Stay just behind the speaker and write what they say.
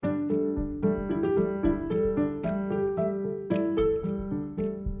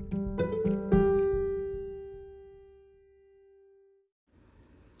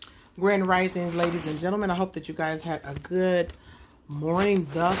Grand Risings, ladies and gentlemen. I hope that you guys had a good morning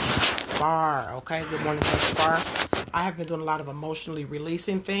thus far. Okay, good morning thus far. I have been doing a lot of emotionally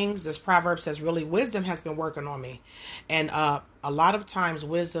releasing things. This proverb says, really, wisdom has been working on me. And a lot of times,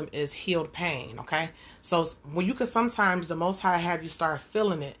 wisdom is healed pain. Okay, so when you can sometimes, the Most High have you start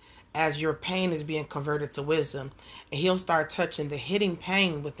feeling it as your pain is being converted to wisdom. And He'll start touching the hitting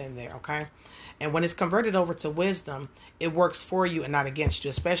pain within there. Okay. And when it's converted over to wisdom, it works for you and not against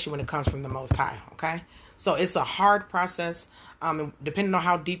you, especially when it comes from the Most High, okay? So it's a hard process. Depending on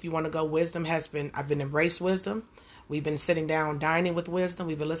how deep you want to go, I've been embraced wisdom. We've been sitting down, dining with wisdom.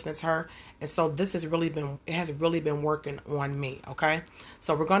 We've been listening to her. And so it has really been working on me, okay?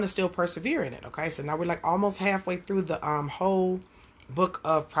 So we're going to still persevere in it, okay? So now we're like almost halfway through the whole book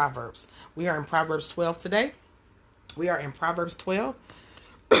of Proverbs. We are in Proverbs 12 today. We are in Proverbs 12.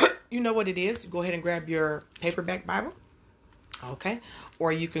 You know what it is. Go ahead and grab your paperback Bible. Okay.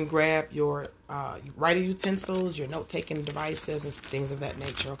 Or you can grab your writing utensils, your note-taking devices, and things of that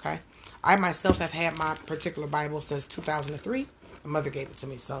nature. Okay. I myself have had my particular Bible since 2003. My mother gave it to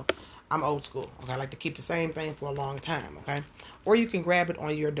me. So I'm old school. Okay. I like to keep the same thing for a long time. Okay. Or you can grab it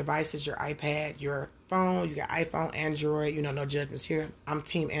on your devices, your iPad, your phone. You got iPhone, Android. No judgments here. I'm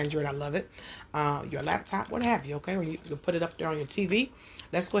team Android. I love it. Your laptop, what have you. Okay. Or you can put it up there on your TV.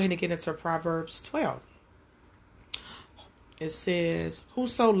 Let's go ahead and get into Proverbs 12. It says,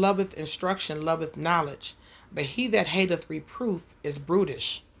 whoso loveth instruction loveth knowledge, but he that hateth reproof is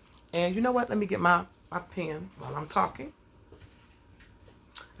brutish. And you know what? Let me get my pen while I'm talking.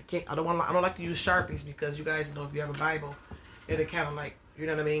 I don't like to use Sharpies because you guys know if you have a Bible, it'll kind of like, you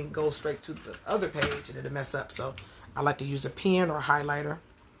know what I mean, go straight to the other page and it'll mess up. So I like to use a pen or a highlighter.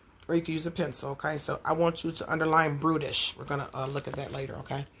 Or you can use a pencil, okay? So I want you to underline brutish. We're going to look at that later,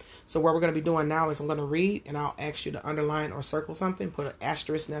 okay? So what we're going to be doing now is I'm going to read, and I'll ask you to underline or circle something, put an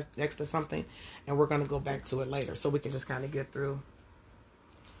asterisk next to something, and we're going to go back to it later. So we can just kind of get through,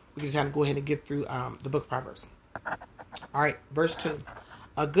 go ahead and get through the book of Proverbs. All right, verse 2.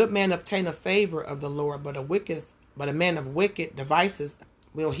 A good man obtaineth favor of the Lord, but a man of wicked devices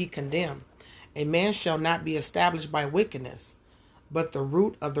will he condemn. A man shall not be established by wickedness, but the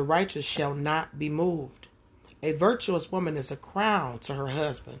root of the righteous shall not be moved. A virtuous woman is a crown to her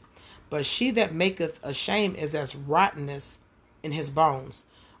husband, but she that maketh a shame is as rottenness in his bones.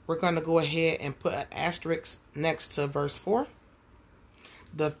 We're going to go ahead and put an asterisk next to verse 4.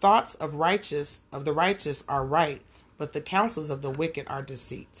 The thoughts of the righteous are right, but the counsels of the wicked are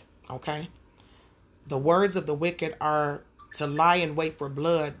deceit. Okay? The words of the wicked are to lie in wait for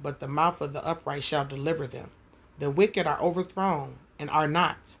blood, but the mouth of the upright shall deliver them. The wicked are overthrown and are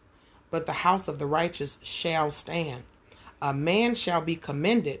not, but the house of the righteous shall stand. A man shall be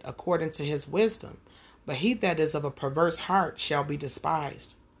commended according to his wisdom, but he that is of a perverse heart shall be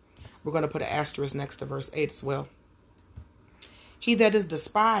despised. We're going to put an asterisk next to verse 8 as well. He that is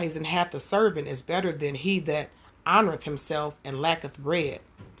despised and hath a servant is better than he that honoreth himself and lacketh bread.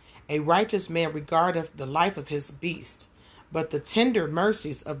 A righteous man regardeth the life of his beast, but the tender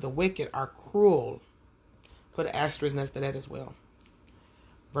mercies of the wicked are cruel. Put an asterisk next to that as well.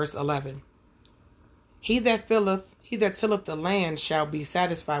 Verse 11. He that tilleth the land shall be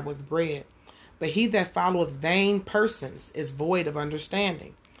satisfied with bread, but he that followeth vain persons is void of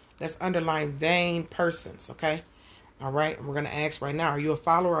understanding. Let's underline vain persons, okay? All right, and we're going to ask right now, are you a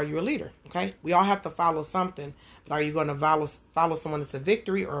follower or are you a leader? Okay, we all have to follow something, but are you going to follow someone into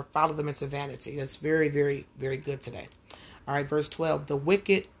victory or follow them into vanity? That's very, very, very good today. All right, verse 12. The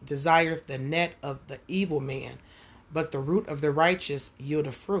wicked desireth the net of the evil man, but the root of the righteous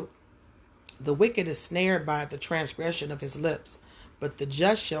yieldeth fruit. The wicked is snared by the transgression of his lips, but the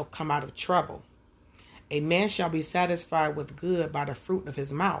just shall come out of trouble. A man shall be satisfied with good by the fruit of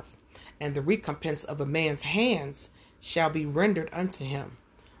his mouth, and the recompense of a man's hands shall be rendered unto him.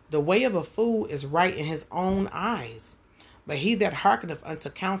 The way of a fool is right in his own eyes, but he that hearkeneth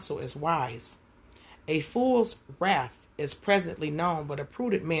unto counsel is wise. A fool's wrath is presently known, but a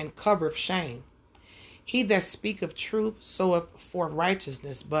prudent man covereth shame. He that speaketh truth soweth forth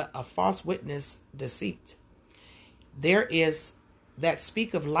righteousness, but a false witness deceit. There is that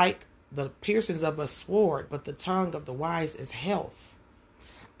speaketh like the piercings of a sword, but the tongue of the wise is health.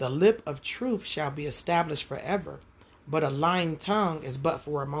 The lip of truth shall be established forever, but a lying tongue is but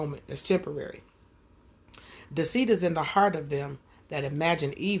for a moment, is temporary. Deceit is in the heart of them that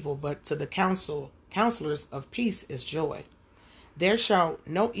imagine evil, but to the counselors of peace is joy. There shall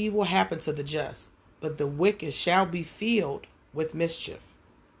no evil happen to the just, but the wicked shall be filled with mischief.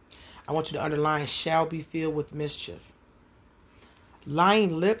 I want you to underline shall be filled with mischief.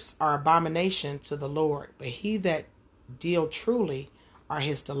 Lying lips are abomination to the Lord, but he that deal truly are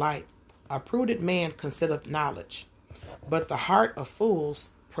his delight. A prudent man considereth knowledge, but the heart of fools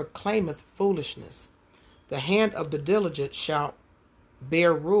proclaimeth foolishness. The hand of the diligent shall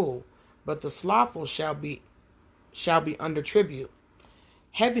bear rule, but the slothful shall be under tribute.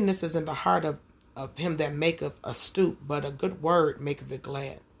 Heaviness is in the heart of him that maketh a stoop, but a good word maketh it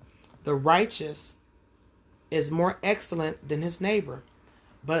glad. The righteous is more excellent than his neighbor,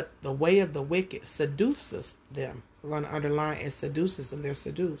 but the way of the wicked seduces them. We're going to underline it seduces them. They're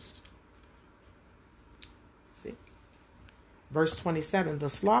seduced. See? Verse 27, the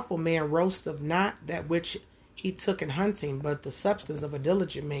slothful man roasteth not that which he took in hunting, but the substance of a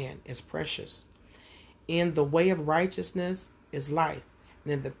diligent man is precious. In the way of righteousness is life,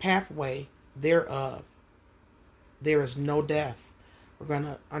 and in the pathway thereof there is no death. We're going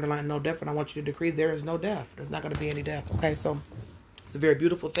to underline no death, and I want you to decree there is no death. There's not going to be any death. Okay, so it's a very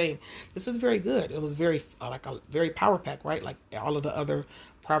beautiful thing. This is very good. It was very like a very power pack, right? Like all of the other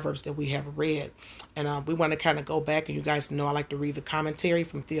Proverbs that we have read. And we want to kind of go back, and you guys know I like to read the commentary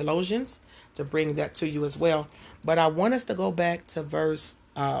from theologians to bring that to you as well. But I want us to go back to verse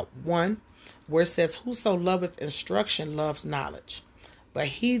 1, where it says, whoso loveth instruction loves knowledge, but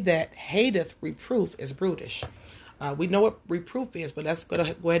he that hateth reproof is brutish. We know what reproof is, but let's go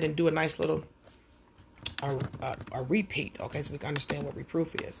ahead and do a nice little a repeat, okay, so we can understand what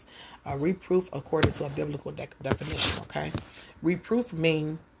reproof is. Reproof according to a biblical definition, okay? Reproof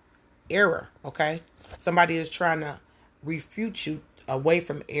mean error, okay? Somebody is trying to refute you away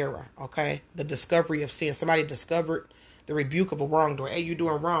from error, okay? The discovery of sin. Somebody discovered the rebuke of a wrongdoer. Hey, you're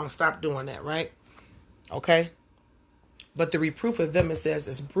doing wrong. Stop doing that, right? Okay? But the reproof of them, it says,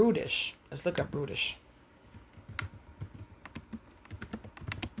 is brutish. Let's look up brutish.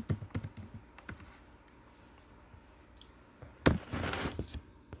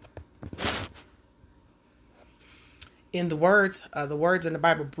 In the words in the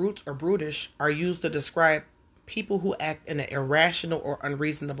Bible, brute or brutish, are used to describe people who act in an irrational or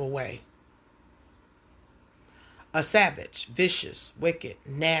unreasonable way. A savage, vicious, wicked,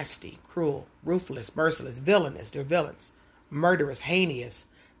 nasty, cruel, ruthless, merciless, villainous, they're villains, murderous, heinous,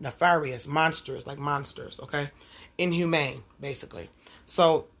 nefarious, monstrous, like monsters, okay? Inhumane, basically.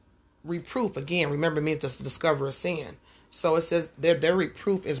 So, reproof, again, remember, means to discover a sin. So it says their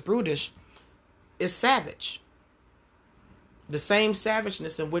reproof is brutish, is savage. The same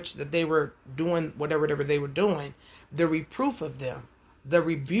savageness in which that they were doing whatever they were doing, the reproof of them, the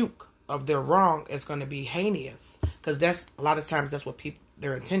rebuke of their wrong is going to be heinous, because that's a lot of times that's what people,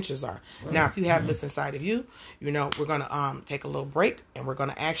 their intentions are. Now, if you have this inside of you, you know, we're going to take a little break, and we're going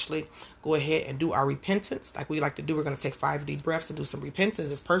to actually go ahead and do our repentance like we like to do. We're going to take 5 deep breaths and do some repentance.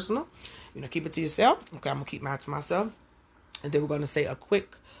 It's personal, you know, keep it to yourself. Okay, I'm gonna keep mine to myself, and then we're going to say a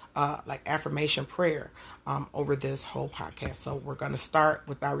quick like affirmation prayer over this whole podcast. So we're going to start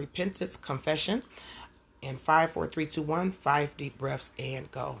with our repentance confession in 5, 4, 3, 2, 1, 5 deep breaths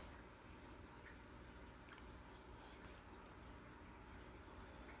and go.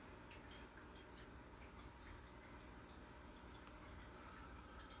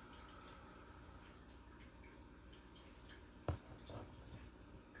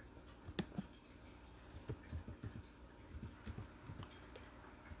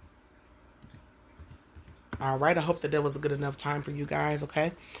 All right, I hope that was a good enough time for you guys,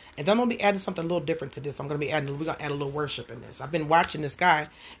 okay? And then I'm going to be adding something a little different to this. We're going to add a little worship in this. I've been watching this guy,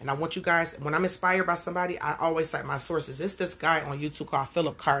 and I want you guys, when I'm inspired by somebody, I always cite my sources. It's this guy on YouTube called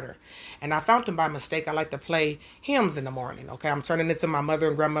Philip Carter, and I found him by mistake. I like to play hymns in the morning, okay? I'm turning it to my mother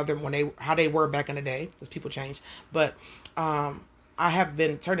and grandmother how they were back in the day, because people change. But I have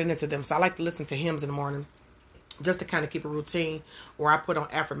been turning into them, so I like to listen to hymns in the morning, just to kind of keep a routine, or I put on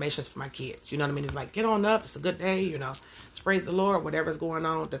affirmations for my kids. You know what I mean? It's like, get on up. It's a good day, you know. Praise the Lord, whatever's going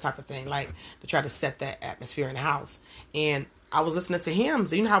on, the type of thing. Like, to try to set that atmosphere in the house. And I was listening to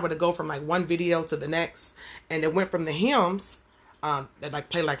hymns. You know how it would go from like one video to the next? And it went from the hymns that like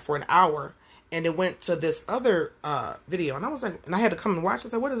play like for an hour. And it went to this other video. And I was like, and I had to come and watch. I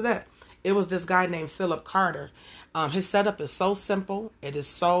said, what is that? It was this guy named Philip Carter. His setup is so simple. It is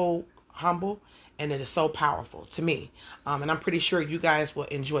so humble. And it is so powerful to me. And I'm pretty sure you guys will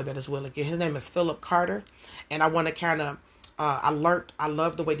enjoy that as well. Again, his name is Philip Carter. And I want to kind of, I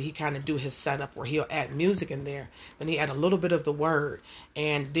love the way that he kind of do his setup, where he'll add music in there. Then he add a little bit of the word.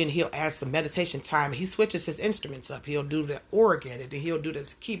 And then he'll add some meditation time. He switches his instruments up. He'll do the organ. And then he'll do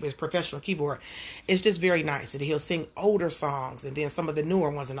this his professional keyboard. It's just very nice. And he'll sing older songs. And then some of the newer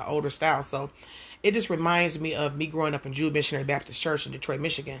ones in the older style. So it just reminds me of me growing up in Jewish Missionary Baptist Church in Detroit,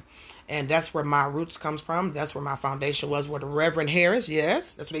 Michigan. And that's where my roots comes from. That's where my foundation was, where the Reverend Harris,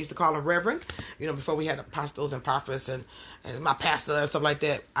 yes, that's what they used to call him, Reverend. You know, before we had apostles and prophets and my pastor and stuff like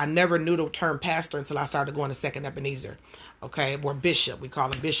that. I never knew the term pastor until I started going to Second Ebenezer, okay, or bishop. We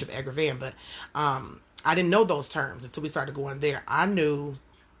call him Bishop Aggravan, but I didn't know those terms until we started going there. I knew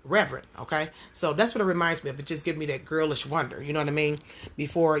Reverend, okay? So that's what it reminds me of. It just gives me that girlish wonder, you know what I mean?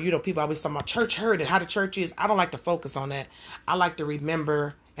 Before, you know, people always talk about church hurt and how the church is. I don't like to focus on that. I like to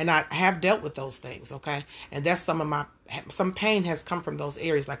remember, and I have dealt with those things, okay? And that's some pain has come from those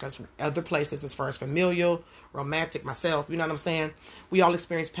areas, like us other places as far as familial, romantic, myself, you know what I'm saying? We all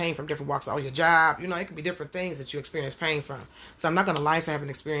experience pain from different walks on your job. You know, it could be different things that you experience pain from. So I'm not going to lie, so I haven't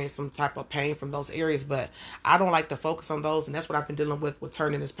experienced some type of pain from those areas, but I don't like to focus on those. And that's what I've been dealing with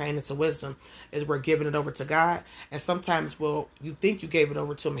turning this pain into wisdom, is we're giving it over to God. And sometimes, well, you think you gave it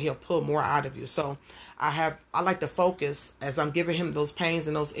over to him, and he'll pull more out of you. So I like to focus as I'm giving him those pains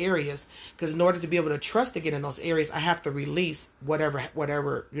in those areas, because in order to be able to trust again in those areas, I have to release whatever,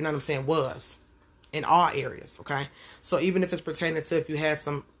 you know what I'm saying, was in all areas. Okay. So even if it's pertaining to, if you had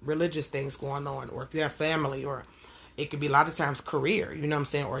some religious things going on, or if you have family, or it could be a lot of times career, you know what I'm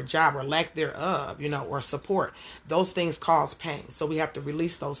saying, or a job, or lack thereof, you know, or support, those things cause pain. So we have to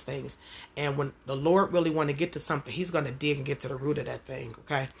release those things. And when the Lord really want to get to something, he's going to dig and get to the root of that thing.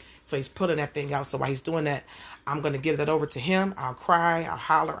 Okay. So he's pulling that thing out. So while he's doing that, I'm going to give that over to him. I'll cry, I'll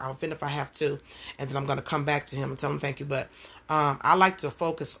holler, I'll vent if I have to. And then I'm going to come back to him and tell him thank you. But I like to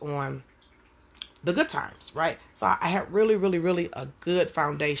focus on the good times, right? So I had really, really, really a good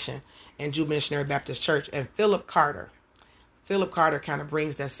foundation in Jewish Missionary Baptist Church. And Philip Carter kind of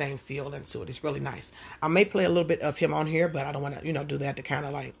brings that same feel into it. It's really nice. I may play a little bit of him on here, but I don't want to, you know, do that to kind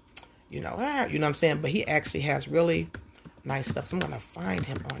of like, you know what I'm saying? But he actually has really nice stuff. So I'm going to find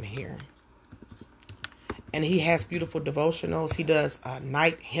him on here. And he has beautiful devotionals. He does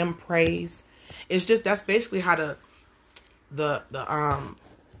night hymn praise. It's just, that's basically how the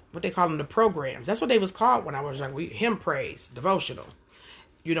what they call them, the programs. That's what they was called when I was young. Hymn praise, devotional.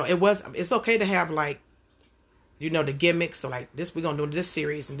 You know, it's okay to have, like, you know, the gimmicks. So like this, we're going to do this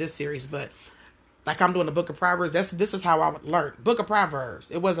series and this series, but like I'm doing the book of Proverbs. This is how I would learn book of Proverbs.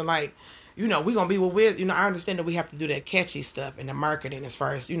 It wasn't like, you know, we're going to be with, you know, I understand that we have to do that catchy stuff in the marketing as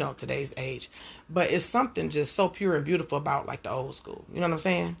far as, you know, today's age, but it's something just so pure and beautiful about like the old school. You know what I'm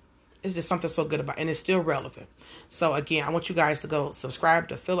saying? It's just something so good about, and it's still relevant. So again, I want you guys to go subscribe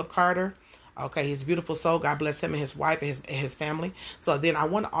to Philip Carter. Okay. He's a beautiful soul. God bless him and his wife and his family. So then I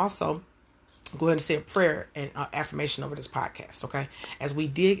want to also go ahead and say a prayer and affirmation over this podcast, okay? As we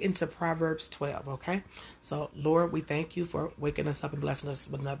dig into Proverbs 12, okay? So, Lord, we thank you for waking us up and blessing us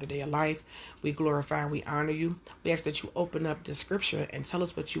with another day of life. We glorify and we honor you. We ask that you open up the scripture and tell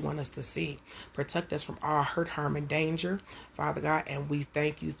us what you want us to see. Protect us from all hurt, harm, and danger, Father God. And we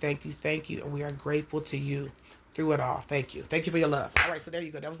thank you, and we are grateful to you through it all. Thank you. Thank you for your love. All right, so there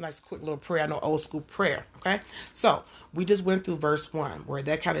you go. That was a nice, quick little prayer. I know, old school prayer, okay? So we just went through verse 1, where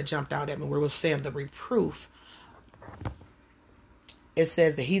that kind of jumped out at me, where it was saying the reproof. It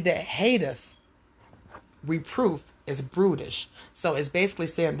says that he that hateth reproof is brutish. So it's basically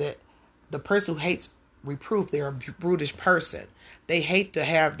saying that the person who hates reproof, they're a brutish person. They hate to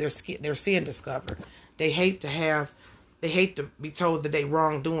have their sin discovered. They hate to be told that they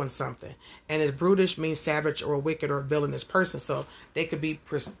wrong doing something. And as brutish means savage or a wicked or a villainous person. So they could be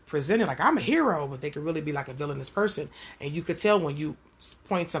presented like, I'm a hero, but they could really be like a villainous person. And you could tell when you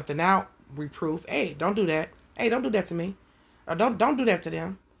point something out, reproof, hey, don't do that. Hey, don't do that to me. Or don't do that to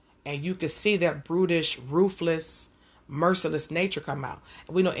them. And you could see that brutish, ruthless, merciless nature come out.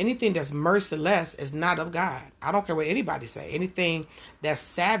 And we know anything that's merciless is not of God. I don't care what anybody say. Anything that's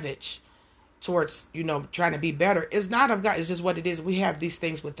savage towards, you know, trying to be better is not of God. It's just what it is. We have these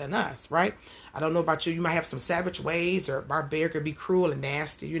things within us, right? I don't know about you. You might have some savage ways, or barbaric, could be cruel and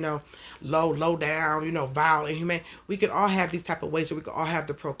nasty, you know, low down, you know, vile, inhumane. We can all have these type of ways, or we can all have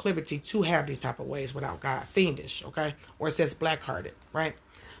the proclivity to have these type of ways without God. Fiendish, okay? Or it says black-hearted, right?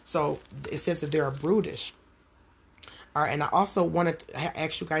 So it says that they're brutish. All right, and I also wanted to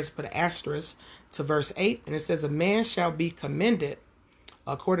ask you guys to put an asterisk to verse 8, and it says, a man shall be commended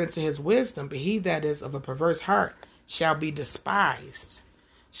according to his wisdom, but he that is of a perverse heart shall be despised.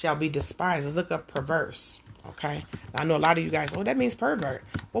 Shall be despised. Let's look up perverse. Okay, I know a lot of you guys, oh, that means pervert.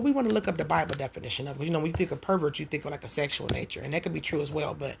 Well, we want to look up the Bible definition of it. When you think of pervert, you think of like a sexual nature, and that could be true as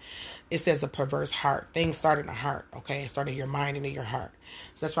well. But it says a perverse heart. Things start in the heart. Okay, it started in your mind and in your heart.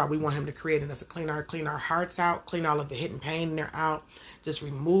 So that's why we want Him to create in us a clean our hearts out, clean all of the hidden pain in there out. Just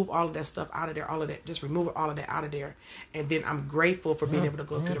remove all of that stuff out of there, all of that. Just remove all of that out of there. And then I'm grateful for being able to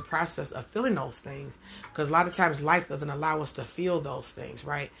go through the process of feeling those things, because a lot of times life doesn't allow us to feel those things,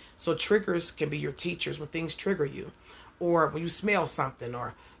 right? So triggers can be your teachers when things trigger you, or when you smell something,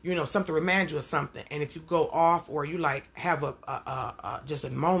 or something reminds you of something, and if you go off or you like have a just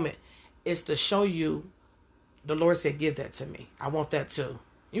a moment, it's to show you the Lord said, give that to me. I want that too.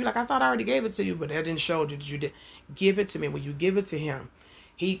 You're like, I thought I already gave it to you, but that didn't show that you did. Give it to me. When you give it to Him,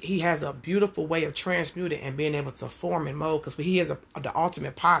 He has a beautiful way of transmuting and being able to form and mold, because He is the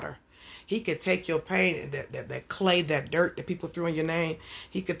ultimate potter. He could take your pain and that clay, that dirt that people threw in your name.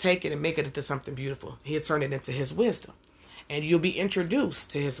 He could take it and make it into something beautiful. He'll turn it into His wisdom. And you'll be introduced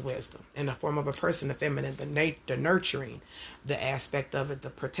to His wisdom in the form of a person, the feminine, the nurturing, the aspect of it, the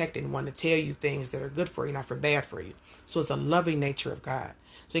protecting one, to tell you things that are good for you, not for bad for you. So it's a loving nature of God.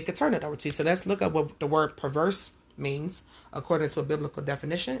 So He could turn it over to you. So let's look at what the word perverse means according to a biblical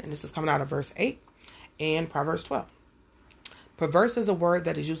definition. And this is coming out of verse 8 and Proverbs 12. Perverse is a word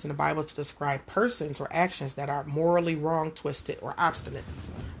that is used in the Bible to describe persons or actions that are morally wrong, twisted, or obstinate.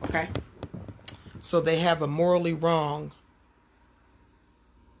 Okay? So they have a morally wrong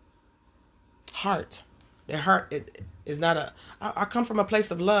heart. Their heart is not I come from a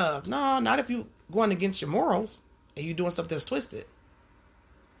place of love. No, not if you going against your morals and you doing stuff that's twisted.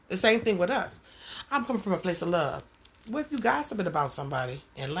 The same thing with us. I'm coming from a place of love. What if you gossiping about somebody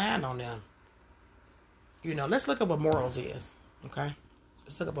and lying on them? Let's look up what morals is. Okay?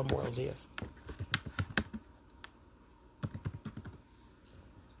 Let's look up what morals is.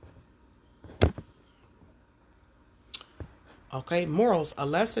 Okay, morals, a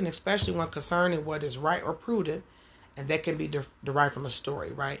lesson, especially when concerning what is right or prudent, and that can be derived from a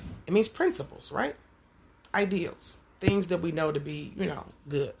story, right? It means principles, right? Ideals, things that we know to be,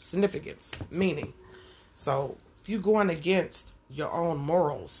 good, significance, meaning. So if you're going against your own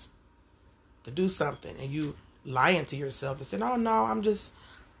morals to do something, and you lying to yourself and saying, "Oh no, I'm just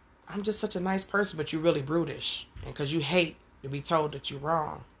such a nice person," but you're really brutish, and because you hate to be told that you're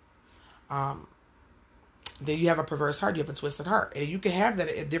wrong, then you have a perverse heart, you have a twisted heart. And you can have that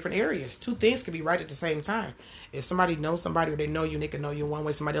in different areas. Two things can be right at the same time. If somebody knows somebody, or they know you, and they can know you in one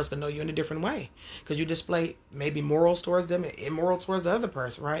way, somebody else can know you in a different way. Because you display maybe morals towards them and immoral towards the other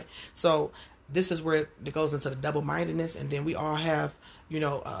person, right? So this is where it goes into the double-mindedness, and then we all have,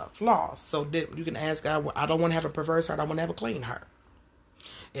 flaws. So you can ask God, well, I don't want to have a perverse heart, I want to have a clean heart.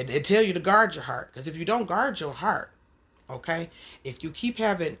 And it tell you to guard your heart. Because if you don't guard your heart, okay, if you keep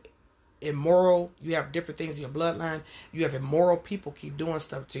having immoral, you have different things in your bloodline, you have immoral people keep doing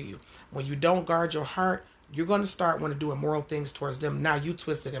stuff to you. When you don't guard your heart, you're going to start wanting to do immoral things towards them. Now you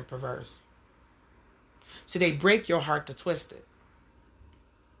twisted and perverse. See, they break your heart to twist it.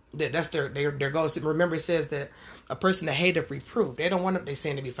 That's their goal. Remember, it says that a person that hateth reproof, they don't want they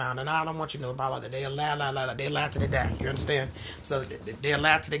sin to be found. And I don't want you to know about all that. They lie. They lie till they die. You understand? So they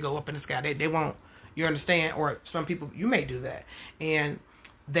lie till they go up in the sky. They won't. You understand? Or some people, you may do that. And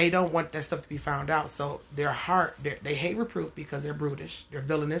they don't want that stuff to be found out. So their heart, they hate reproof because they're brutish. They're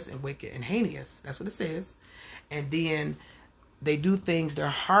villainous and wicked and heinous. That's what it says. And then they do things, their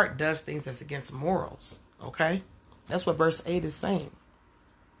heart does things that's against morals. Okay? That's what verse 8 is saying.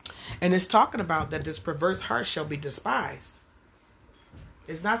 And it's talking about that this perverse heart shall be despised.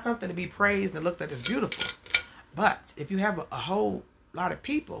 It's not something to be praised and looked at as beautiful. But if you have a whole lot of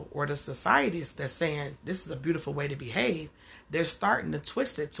people, or the societies that's saying this is a beautiful way to behave, they're starting to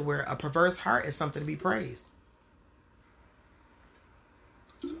twist it to where a perverse heart is something to be praised.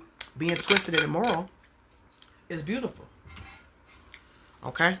 Being twisted and immoral is beautiful.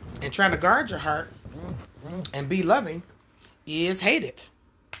 Okay? And trying to guard your heart and be loving is hated.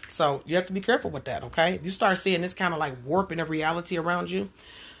 So you have to be careful with that, okay? If you start seeing this kind of like warping of reality around you,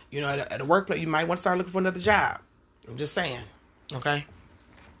 at a workplace, you might want to start looking for another job. I'm just saying, okay?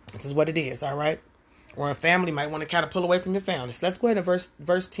 This is what it is, all right? Or a family might want to kind of pull away from your family. So let's go ahead to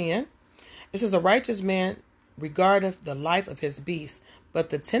verse 10. It says, a righteous man regardeth the life of his beast, but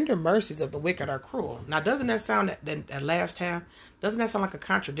the tender mercies of the wicked are cruel. Now, doesn't that sound, that last half, doesn't that sound like a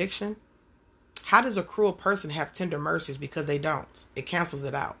contradiction? How does a cruel person have tender mercies? Because they don't. It cancels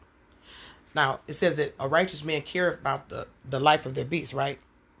it out. Now, it says that a righteous man careth about the life of their beast, right?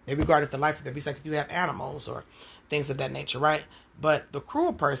 They regardeth the life of their beast, like if you have animals or things of that nature, right? But the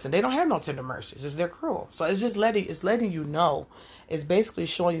cruel person, they don't have no tender mercies. They're cruel. So it's just letting you know. It's basically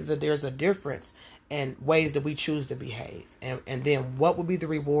showing you that there's a difference and ways that we choose to behave. And then what will be the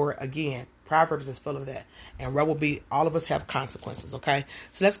reward? Again, Proverbs is full of that. And what will be, all of us have consequences, okay?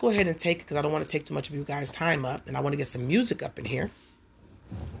 So let's go ahead and take it, because I don't want to take too much of you guys' time up. And I want to get some music up in here.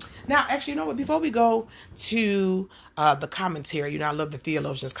 Now, actually, you know what? Before we go to the commentary, I love the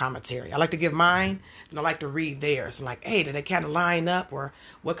theologian's commentary. I like to give mine, and I like to read theirs. And like, hey, did they kind of line up? Or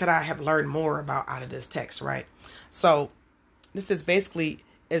what could I have learned more about out of this text, right? So this is basically,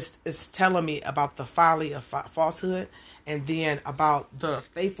 it's telling me about the folly of falsehood, and then about the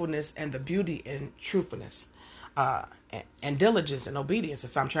faithfulness and the beauty and truthfulness, and diligence and obedience. And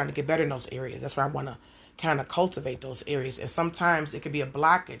so I'm trying to get better in those areas. That's why I want to kind of cultivate those areas. And sometimes it could be a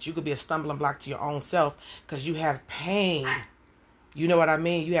blockage. You could be a stumbling block to your own self because you have pain. You know what I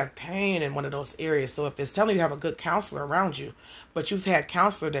mean? You have pain in one of those areas. So if it's telling you have a good counselor around you, but you've had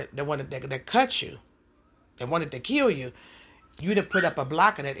counselor that cut you, that wanted to kill you, you'd have put up a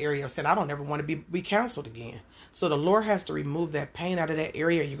block in that area and said, I don't ever want to be counseled again. So the Lord has to remove that pain out of that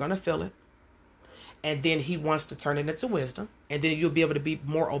area. You're going to feel it. And then he wants to turn it into wisdom. And then you'll be able to be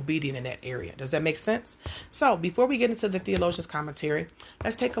more obedient in that area. Does that make sense? So before we get into the theologian's commentary,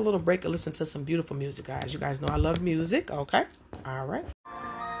 let's take a little break and listen to some beautiful music, guys. You guys know I love music. Okay. All right.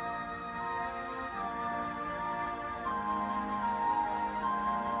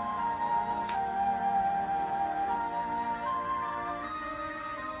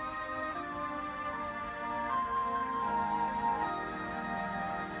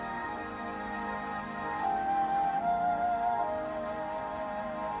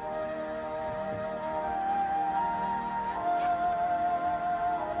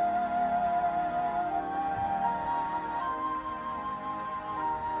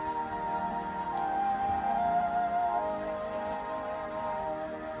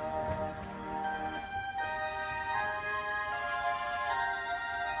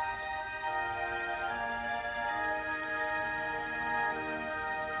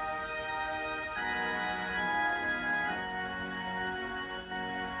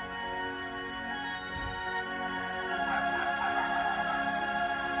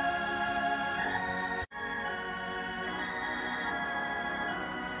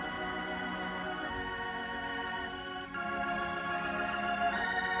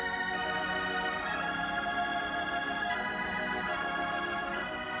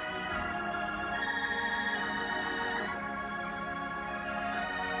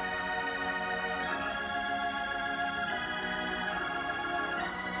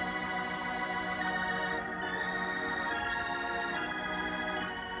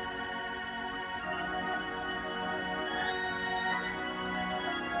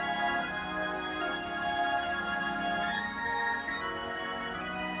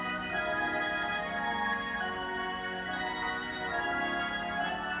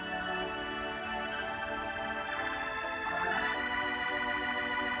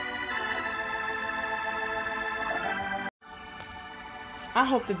 I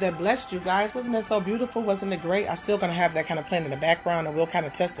hope that blessed you guys. Wasn't that so beautiful? Wasn't it great? I'm still going to have that kind of playing in the background, and we'll kind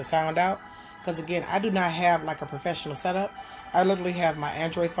of test the sound out. Because again, I do not have like a professional setup. I literally have my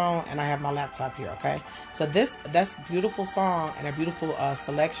Android phone and I have my laptop here, okay? So that's a beautiful song and a beautiful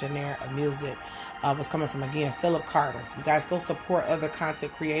selection there of music was coming from, again, Philip Carter. You guys go support other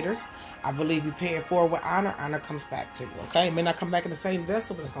content creators. I believe you pay it forward with honor. Honor comes back to you, okay? It may not come back in the same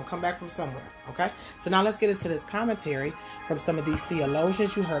vessel, but it's going to come back from somewhere, okay? So now let's get into this commentary from some of these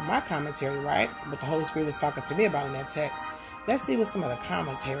theologians. You heard my commentary, right? What the Holy Spirit was talking to me about in that text. Let's see what some of the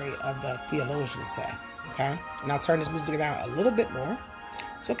commentary of the theologians say, okay? And I'll turn this music down a little bit more,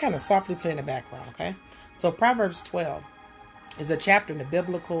 so kind of softly play in the background, okay? So Proverbs 12 is a chapter in the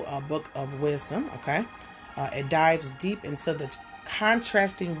biblical book of wisdom, okay? It dives deep into the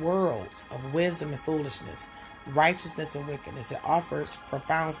contrasting worlds of wisdom and foolishness, righteousness and wickedness. It offers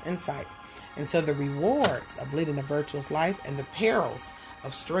profound insight into the rewards of leading a virtuous life and the perils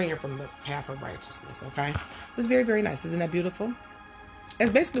of straying from the path of righteousness, okay? So it's very, very nice. Isn't that beautiful?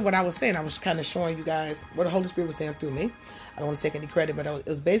 That's basically what I was saying. I was kind of showing you guys what the Holy Spirit was saying through me. I don't want to take any credit, but it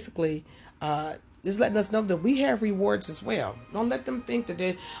was basically just letting us know that we have rewards as well. Don't let them think that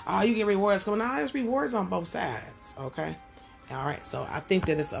you get rewards coming out. There's rewards on both sides, okay? All right, so I think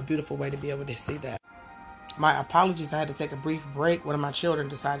that it's a beautiful way to be able to see that. My apologies, I had to take a brief break. One of my children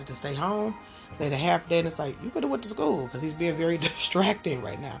decided to stay home. They had a half day, and it's like, you could have went to school because he's being very distracting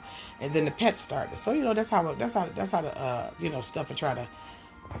right now. And then the pets started. So, that's how the, stuff will try to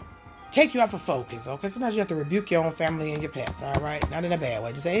take you out of focus, okay? Sometimes you have to rebuke your own family and your pets, all right? Not in a bad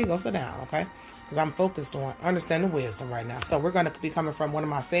way. Just say, hey, go sit down, okay? Because I'm focused on understanding wisdom right now. So we're going to be coming from one of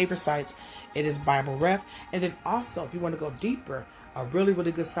my favorite sites. It is Bible Ref. And then also, if you want to go deeper, A really,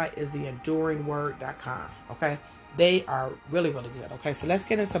 really good site is the enduringword.com. Okay. They are really, really good. Okay. So let's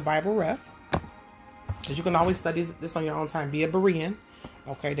get into Bible Ref. Because you can always study this on your own time. Be a Berean.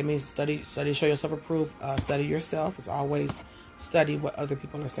 Okay. That means study, show yourself approved. Study yourself. It's always study what other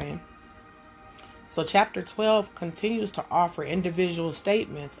people are saying. So chapter 12 continues to offer individual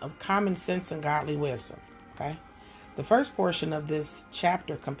statements of common sense and godly wisdom. Okay. The first portion of this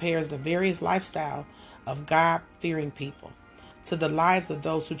chapter compares the various lifestyle of God-fearing people to the lives of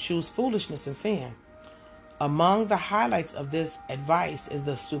those who choose foolishness and sin. Among the highlights of this advice is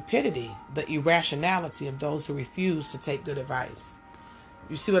the stupidity, the irrationality of those who refuse to take good advice.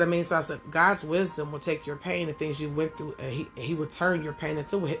 You see what I mean? So I said, God's wisdom will take your pain and things you went through, and he will turn your pain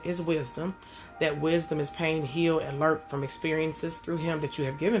into his wisdom. That wisdom is pain healed and learned from experiences through him that you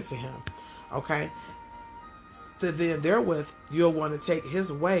have given to him. Okay? So then therewith, you'll want to take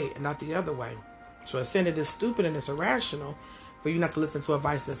his way and not the other way. So it's saying it is stupid and it's irrational for you not to listen to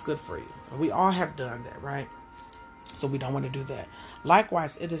advice that's good for you. And we all have done that, right? So we don't want to do that.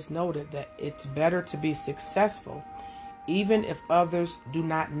 Likewise, it is noted that it's better to be successful even if others do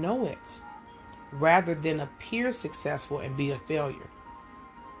not know it, rather than appear successful and be a failure.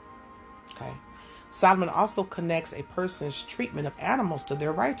 Okay. Solomon also connects a person's treatment of animals to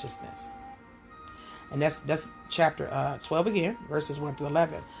their righteousness. And that's chapter 12 again, verses 1 through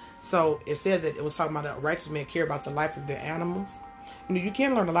 11. So it said that it was talking about a righteous man care about the life of their animals. You know, you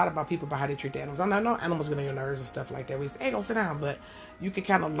can learn a lot about people by how they treat the animals. I know animals get on your nerves and stuff like that. We say, hey, go sit down. But you can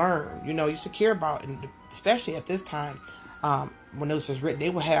kind of learn, you know, you should care about, and especially at this time, when this was written,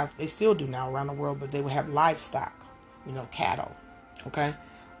 they still do now around the world, but they would have livestock, you know, cattle, okay,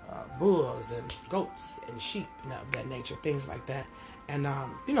 bulls and goats and sheep, you know, of that nature, things like that. And,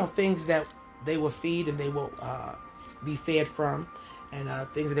 you know, things that they will feed and they will be fed from, and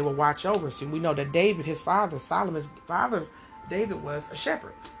things that they will watch over. So we know that David, his father, Solomon's father, David was a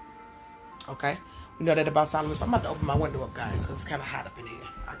shepherd. Okay, we know that about Solomon. So I'm about to open my window up, guys, because it's kind of hot up in here.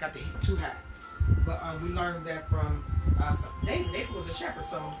 I got the heat too hot. But we learned that from David. David was a shepherd.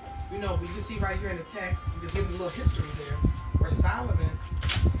 So, you know, we can see right here in the text, you can see a little history there, where Solomon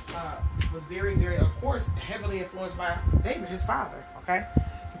was very, very, of course, heavily influenced by David, his father. Okay,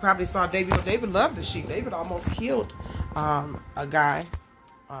 you probably saw David. You know, David loved the sheep. David almost killed a guy,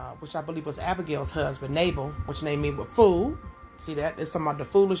 which I believe was Abigail's husband, Nabal, which named me with fool. See that? It's talking about the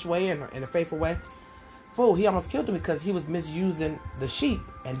foolish way and the faithful way. Fool, he almost killed him because he was misusing the sheep,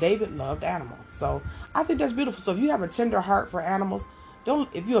 and David loved animals. So I think that's beautiful. So if you have a tender heart for animals,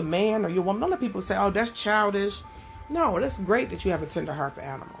 if you're a man or you're a woman, don't let people say, oh, that's childish. No, that's great that you have a tender heart for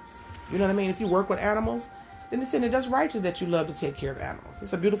animals. You know what I mean? If you work with animals, then it's saying that's righteous that you love to take care of animals.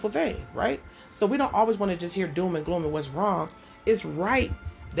 It's a beautiful thing, right? So we don't always want to just hear doom and gloom and what's wrong. It's right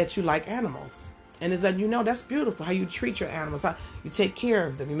that you like animals. And it's letting you know that's beautiful, how you treat your animals, how you take care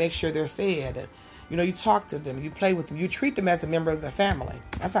of them, you make sure they're fed, and, you know, you talk to them, you play with them, you treat them as a member of the family.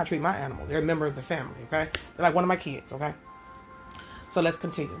 That's how I treat my animals. They're a member of the family, okay? They're like one of my kids, okay? So let's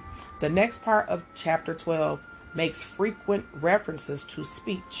continue. The next part of chapter 12 makes frequent references to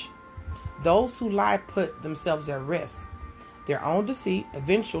speech. Those who lie put themselves at risk. Their own deceit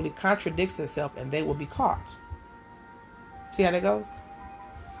eventually contradicts itself and they will be caught. See how that goes?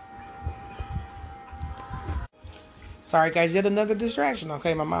 Sorry, guys, yet another distraction.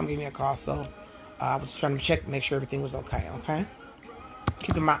 Okay, my mom gave me a call, so I was trying to check, make sure everything was okay. Okay,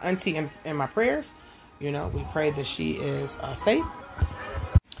 keeping my auntie in my prayers. You know, we pray that she is safe.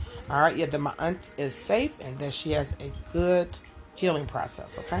 All right, yeah, that my aunt is safe and that she has a good healing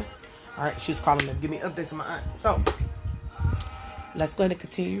process. Okay, all right, she was calling to give me updates on my aunt. So let's go ahead and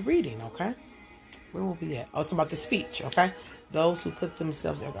continue reading. Okay, where will we at? Oh, it's about the speech. Okay. Those who put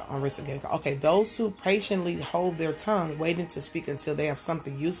themselves at their own risk of getting caught. Okay, those who patiently hold their tongue, waiting to speak until they have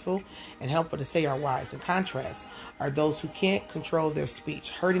something useful and helpful to say are wise. In contrast, are those who can't control their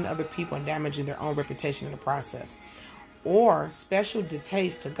speech, hurting other people and damaging their own reputation in the process. Or special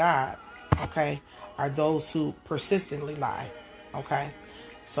distaste to God, okay, are those who persistently lie, okay?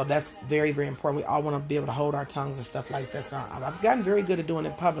 So that's very, very important. We all want to be able to hold our tongues and stuff like that. So I've gotten very good at doing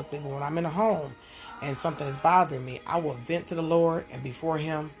it publicly, but when I'm in a home and something is bothering me, I will vent to the Lord and before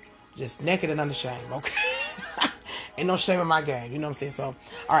him, just naked and unashamed, okay? Ain't no shame in my game, you know what I'm saying? So,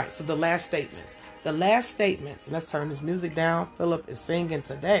 all right, so the last statements. The last statements, and let's turn this music down. Philip is singing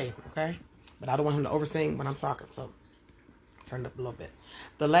today, okay? But I don't want him to oversing when I'm talking, so turn it up a little bit.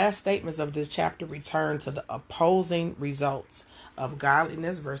 The last statements of this chapter return to the opposing results of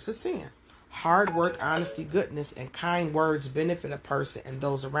godliness versus sin. Hard work, honesty, goodness, and kind words benefit a person and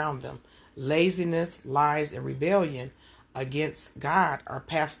those around them. Laziness, lies, and rebellion against God are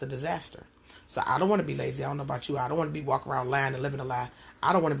paths to disaster. So I don't want to be lazy. I don't know about you. I don't want to be walking around lying and living a lie.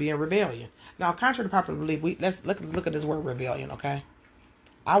 I don't want to be in rebellion. Now, contrary to popular belief, let's look at this word rebellion, okay?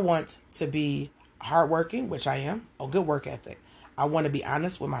 I want to be hardworking, which I am, a good work ethic. I want to be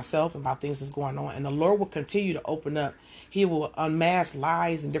honest with myself about things that's going on. And the Lord will continue to open up. He will unmask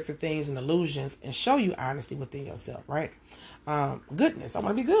lies and different things and illusions and show you honesty within yourself, right? Goodness. I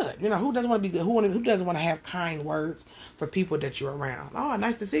want to be good. You know, who doesn't want to be good? Who doesn't want to have kind words for people that you're around? Oh,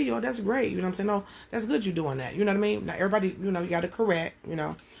 nice to see you. Oh, that's great. You know what I'm saying? No, that's good you're doing that. You know what I mean? Now, everybody, you know, you got to correct, you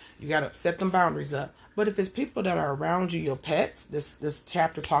know. You got to set them boundaries up. But if it's people that are around you, your pets, this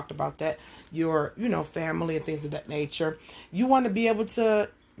chapter talked about that, your, you know, family and things of that nature, you want to be able to,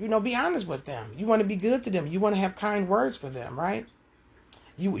 you know, be honest with them. You want to be good to them. You want to have kind words for them, right?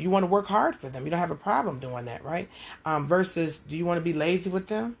 You want to work hard for them. You don't have a problem doing that, right? Versus, do you want to be lazy with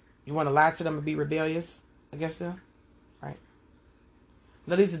them? You want to lie to them and be rebellious against them, right?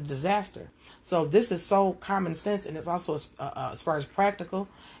 That leads to disaster. So this is so common sense, and it's also as far as practical,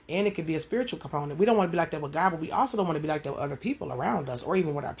 and it could be a spiritual component. We don't want to be like that with God, but we also don't want to be like that with other people around us, or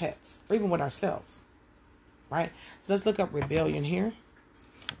even with our pets, or even with ourselves, right? So let's look up rebellion here.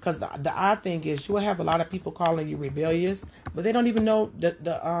 Because the odd thing is, you will have a lot of people calling you rebellious, but they don't even know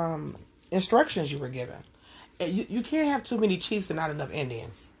the instructions you were given. You can't have too many chiefs and not enough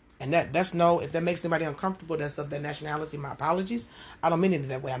Indians. And that's no, if that makes anybody uncomfortable, that's of their nationality, my apologies. I don't mean it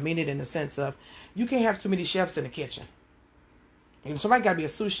that way. I mean it in the sense of, you can't have too many chefs in the kitchen. And somebody got to be a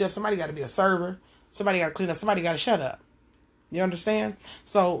sous chef, somebody got to be a server, somebody got to clean up, somebody got to shut up. You understand?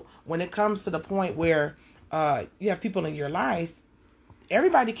 So when it comes to the point where you have people in your life,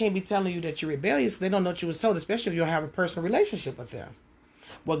 everybody can't be telling you that you're rebellious because they don't know what you was told, especially if you don't have a personal relationship with them.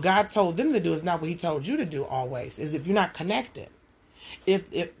 What God told them to do is not what he told you to do always, is if you're not connected.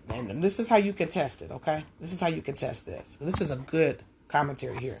 And this is how you can test it, okay? This is how you can test this. This is a good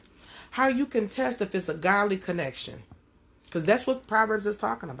commentary here. How you can test if it's a godly connection. Because that's what Proverbs is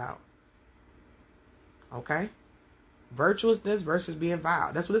talking about. Okay? Virtuousness versus being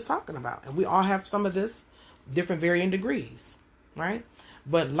vile. That's what it's talking about. And we all have some of this, different varying degrees, right?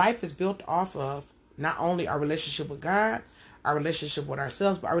 But life is built off of not only our relationship with God, our relationship with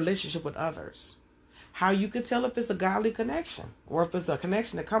ourselves, but our relationship with others. How you can tell if it's a godly connection or if it's a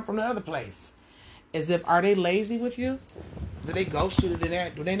connection that come from the other place is if, are they lazy with you? Do they ghost you?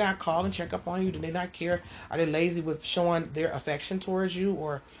 Do they not call and check up on you? Do they not care? Are they lazy with showing their affection towards you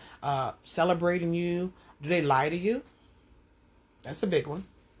or celebrating you? Do they lie to you? That's a big one.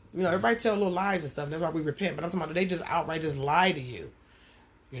 You know, everybody tell little lies and stuff. That's why we repent. But I'm talking about, do they just outright just lie to you?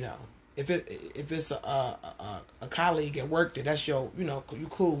 You know, if it's a colleague at work that that's your, you know, you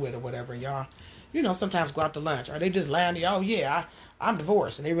cool with or whatever, and y'all, you know, sometimes go out to lunch. Are they just lying to you? Oh yeah, I'm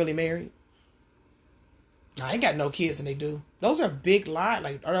divorced, and they really married? No, I ain't got no kids, and they do. Those are big lies.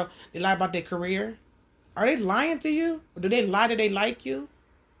 Like, or they lie about their career. Are they lying to you? Or do they lie that they like you?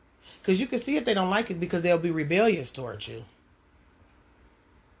 Because you can see if they don't like it because they'll be rebellious towards you.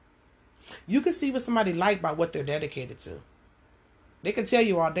 You can see what somebody like by what they're dedicated to. They can tell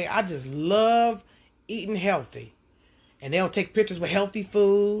you all day, I just love eating healthy. And they'll take pictures with healthy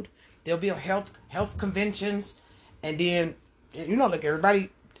food. There'll be health conventions. And then, you know, like everybody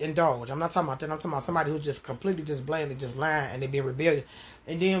indulge. I'm not talking about that. I'm talking about somebody who's just completely just blatantly just lying and they being rebellious.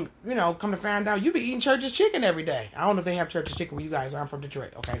 And then, you know, come to find out, you be eating Church's chicken every day. I don't know if they have Church's chicken where you guys are. I'm from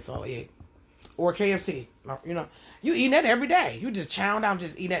Detroit. Okay, so yeah. Or KFC. You know, you eating that every day. You just chowing down,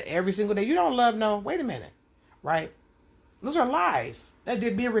 just eating that every single day. You don't love wait a minute. Right? Those are lies. That they're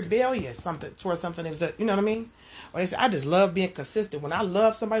being rebellious towards something that, you know what I mean? Or they say, I just love being consistent. When I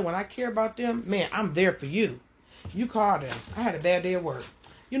love somebody, when I care about them, man, I'm there for you. You call them. I had a bad day at work.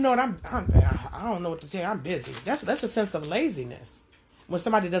 You know what? I don't know what to tell you. I'm busy. That's a sense of laziness. When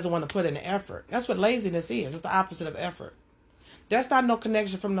somebody doesn't want to put in the effort. That's what laziness is. It's the opposite of effort. That's not no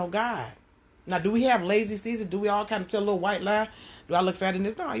connection from no God. Now, do we have lazy season? Do we all kind of tell a little white lie? Do I look fat in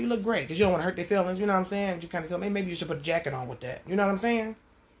this? No, you look great because you don't want to hurt their feelings. You know what I'm saying? You kind of say, maybe you should put a jacket on with that. You know what I'm saying?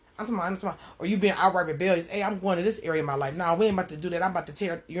 I'm talking about. Or you being outright rebellious. Hey, I'm going to this area of my life. No, we ain't about to do that. I'm about to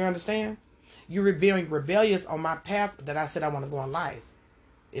tear. You understand? You're rebellious on my path that I said I want to go in life.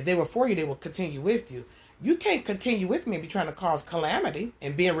 If they were for you, they will continue with you. You can't continue with me if you're trying to cause calamity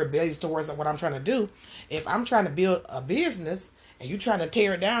and being rebellious towards what I'm trying to do. If I'm trying to build a business and you trying to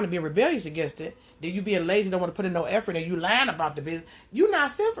tear it down and be rebellious against it, then you being lazy, don't want to put in no effort, and you lying about the business. You're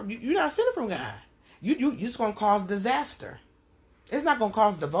not sent from God. You just gonna cause disaster. It's not gonna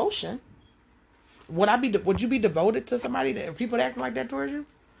cause devotion. Would you be devoted to somebody that people acting like that towards you?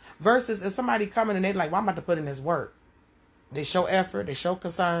 Versus if somebody coming and they like, well, I'm about to put in this work. They show effort, they show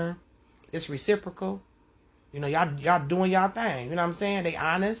concern. It's reciprocal. You know, y'all doing y'all thing. You know what I'm saying? They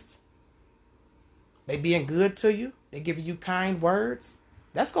honest. They being good to you. They giving you kind words.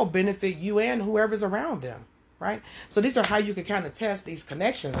 That's going to benefit you and whoever's around them, right? So these are how you can kind of test these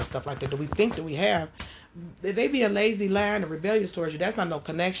connections and stuff like that we think that we have. If they be a lazy, lying, or rebellious towards you, that's not no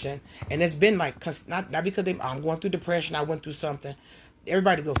connection. And it's been like, not because I'm going through depression, I went through something.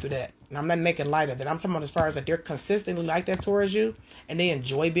 Everybody go through that. And I'm not making light of that. I'm talking about as far as that they're consistently like that towards you and they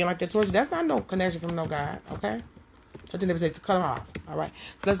enjoy being like that towards you. That's not no connection from no God, okay? So they say to cut them off. All right.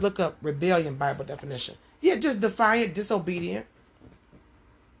 So let's look up rebellion Bible definition. Yeah, just defiant, disobedient.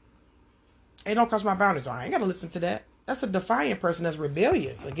 Hey, don't cross my boundaries. I ain't got to listen to that. That's a defiant person that's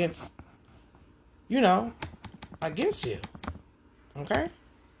rebellious against, against you. Okay?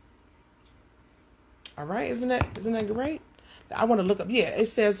 All right. Isn't that great? I want to look up. Yeah, it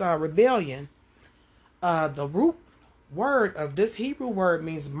says rebellion. The root word of this Hebrew word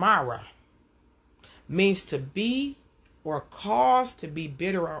means mara. Means to be or cause to be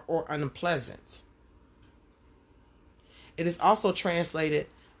bitter or unpleasant. It is also translated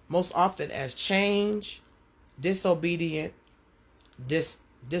most often as change, disobedient,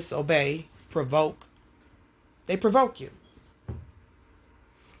 disobey, provoke. They provoke you.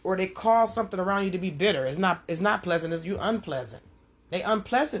 Or they cause something around you to be bitter. It's not pleasant, it's you unpleasant. They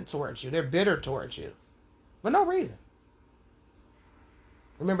unpleasant towards you. They're bitter towards you. For no reason.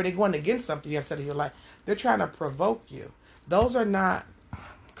 Remember, they're going against something you have said in your life. They're trying to provoke you. Those are not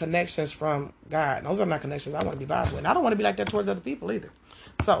connections from God. Those are not connections I want to be vibing with. And I don't want to be like that towards other people either.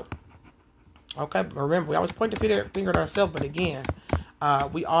 So, okay, remember, we always point the finger at ourselves, but again,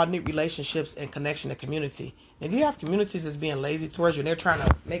 we all need relationships and connection and community. And if you have communities that's being lazy towards you and they're trying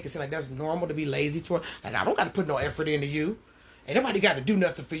to make it seem like that's normal to be lazy toward, like, I don't got to put no effort into you. Ain't nobody got to do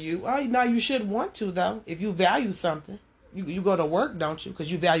nothing for you. Oh, no, you should want to, though. If you value something, you go to work, don't you?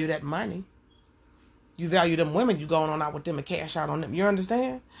 Because you value that money. You value them women, you going on out with them and cash out on them. You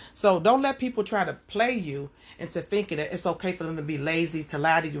understand? So don't let people try to play you into thinking that it's okay for them to be lazy, to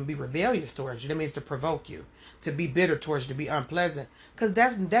lie to you, and be rebellious towards you. That means to provoke you, to be bitter towards you, to be unpleasant. Because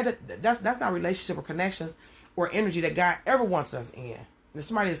that's not relationship or connections or energy that God ever wants us in. If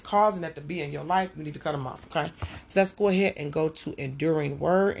somebody is causing that to be in your life, you need to cut them off, okay? So let's go ahead and go to enduring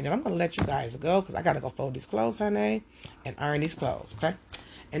word. And then I'm going to let you guys go because I got to go fold these clothes, honey, and iron these clothes, okay?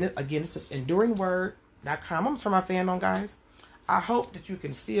 And again, it's just enduringword.com. I'm going to turn my fan on, guys. I hope that you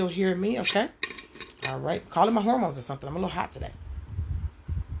can still hear me, okay? All right. Calling my hormones or something. I'm a little hot today.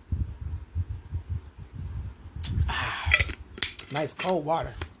 Nice cold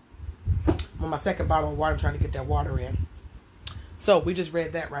water. I'm on my second bottle of water. I'm trying to get that water in. So we just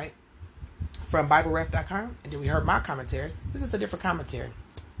read that, right? From BibleRef.com. And then we heard my commentary. This is a different commentary.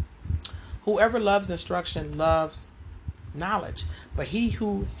 Whoever loves instruction loves knowledge, but he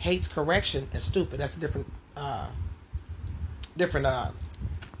who hates correction is stupid. That's a different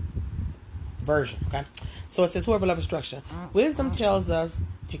version. Okay, so it says whoever loves instruction. Wisdom tells us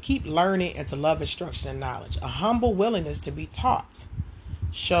to keep learning and to love instruction and knowledge. A humble willingness to be taught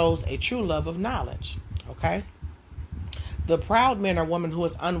shows a true love of knowledge. Okay, the proud man or woman who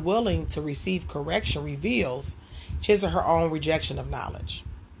is unwilling to receive correction reveals his or her own rejection of knowledge.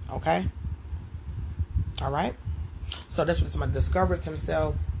 Okay, all right. So that's what somebody discovered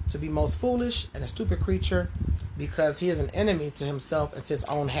himself to be most foolish and a stupid creature because he is an enemy to himself and to his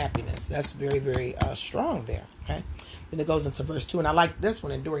own happiness. That's very, very strong there. Okay. Then it goes into verse 2. And I like this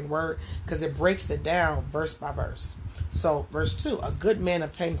one, enduring word, because it breaks it down verse by verse. So verse 2, a good man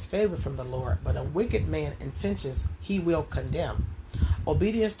obtains favor from the Lord, but a wicked man intentions he will condemn.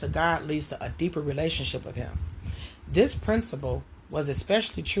 Obedience to God leads to a deeper relationship with him. This principle was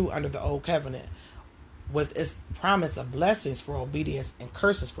especially true under the Old Covenant, with its promise of blessings for obedience and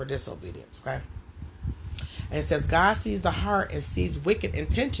curses for disobedience. Okay. And it says God sees the heart and sees wicked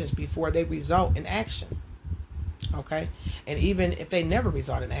intentions before they result in action. Okay. And even if they never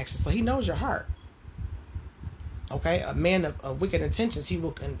result in action. So he knows your heart. Okay. A man of wicked intentions, he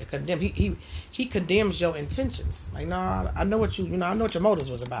will condemn. He condemns your intentions. Like, no, I know what I know what your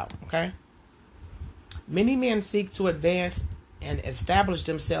motives was about. Okay. Many men seek to advance and establish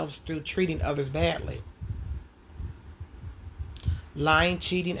themselves through treating others badly. Lying,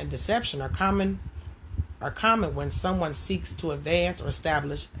 cheating, and deception are common when someone seeks to advance or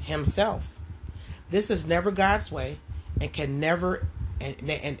establish himself. This is never God's way and can never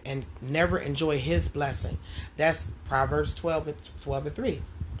and never enjoy his blessing. That's Proverbs 12:3.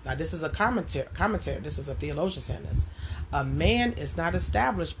 Now this is a commentary. This is a theologian saying this. A man is not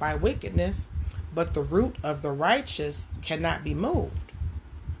established by wickedness, but the root of the righteous cannot be moved.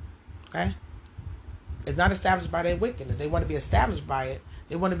 Okay? It's not established by their wickedness. They want to be established by it.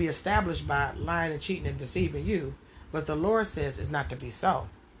 They want to be established by lying and cheating and deceiving you. But the Lord says it's not to be so.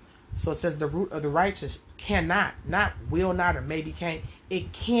 So it says the root of the righteous cannot, not will not or maybe can't,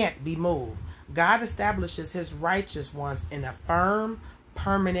 it can't be moved. God establishes his righteous ones in a firm,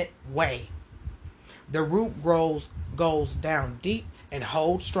 permanent way. The root goes down deep and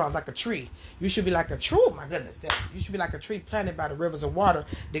holds strong like a tree. You should be like a tree. Oh my goodness, you should be like a tree planted by the rivers of water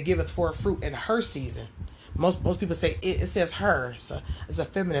that giveth forth fruit in her season. Most people say it says her, so it's a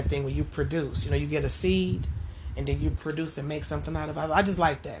feminine thing when you produce. You get a seed, and then you produce and make something out of it. I just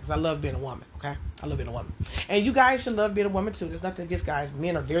like that because I love being a woman. Okay, I love being a woman, and you guys should love being a woman too. There's nothing against guys.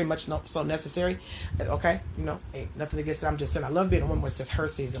 Men are very much so necessary. Okay, ain't nothing against it. I'm just saying I love being a woman when it says her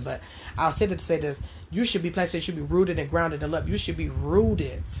season. But I'll say to say this: you should be planted. You should be rooted and grounded in love. You should be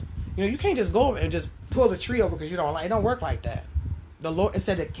rooted. You can't just go over and just pull the tree over because you don't like. It don't work like that. The Lord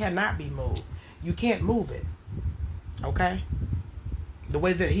said it cannot be moved. You can't move it. Okay? The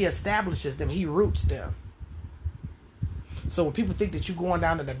way that he establishes them, he roots them. So when people think that you're going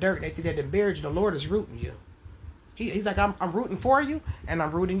down in the dirt and they think that they buried you, the Lord is rooting you. He's like, I'm rooting for you and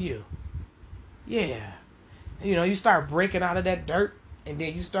I'm rooting you. Yeah. You start breaking out of that dirt and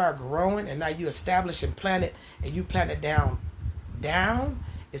then you start growing and now you establish and plant it and you plant it down.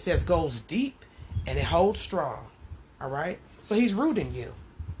 It says goes deep and it holds strong. All right? So he's rooting you.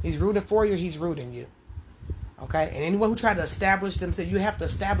 He's rooting for you. He's rooting you. Okay? And anyone who tried to establish themselves, you have to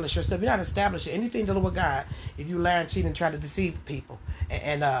establish yourself. You're not establishing anything dealing with God if you lie and cheat and try to deceive people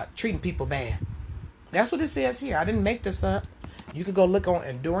and treating people bad. That's what it says here. I didn't make this up. You can go look on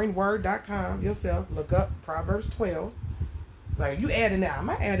enduringword.com yourself. Look up Proverbs 12. Like, you adding that. I'm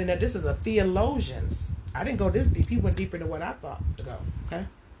not adding that. This is a theologian's. I didn't go this deep. He went deeper than what I thought to go. Okay?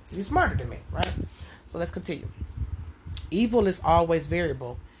 He's smarter than me, right? So let's continue. Evil is always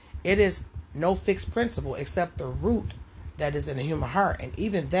variable. It is no fixed principle except the root that is in the human heart. And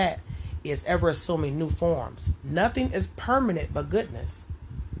even that is ever assuming new forms. Nothing is permanent but goodness.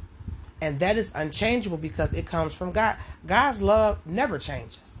 And that is unchangeable because it comes from God. God's love never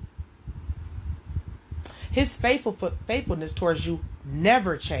changes. His faithfulness towards you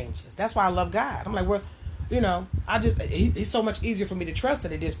never changes. That's why I love God. I'm like, well, he's so much easier for me to trust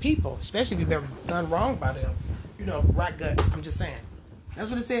than it is people, especially if you've been done wrong by them. Right guts. I'm just saying. That's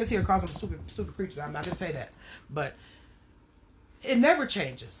what it says here. It calls them stupid creatures. I'm not going to say that. But it never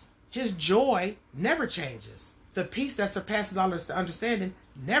changes. His joy never changes. The peace that surpasses all understanding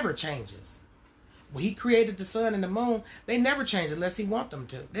never changes. When he created the sun and the moon, they never change unless he wants them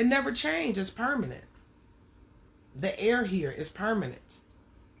to. They never change. It's permanent. The air here is permanent.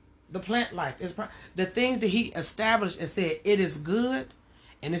 The plant life is the things that he established and said it is good.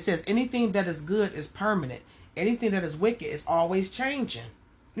 And it says anything that is good is permanent. Anything that is wicked is always changing.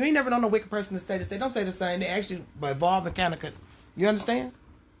 You ain't never known a wicked person to stay the same. They don't stay the same. They actually evolve and kind of. You understand?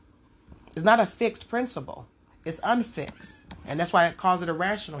 It's not a fixed principle. It's unfixed. And that's why it calls it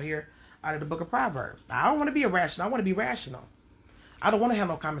irrational here out of the book of Proverbs. Now, I don't want to be irrational. I want to be rational. I don't want to have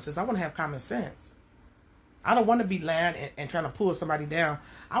no common sense. I want to have common sense. I don't want to be lying and trying to pull somebody down.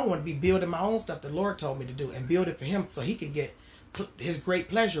 I want to be building my own stuff the Lord told me to do and build it for him so he can get his great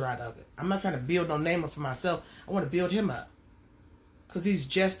pleasure out of it. I'm not trying to build no name up for myself. I want to build him up because he's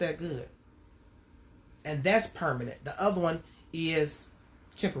just that good. And that's permanent. The other one is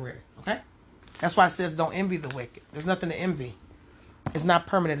temporary. Okay? That's why it says don't envy the wicked. There's nothing to envy. It's not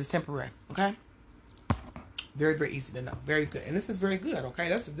permanent. It's temporary. Okay? Very, very easy to know. Very good. And this is very good. Okay?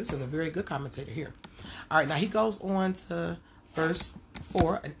 This is a very good commentator here. All right. Now he goes on to verse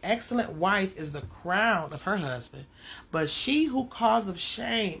 4. An excellent wife is the crown of her husband, but she who causeth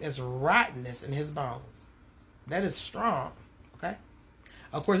shame is rottenness in his bones. That is strong. Okay?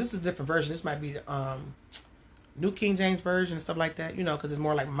 Of course, this is a different version. This might be New King James Version and stuff like that, because it's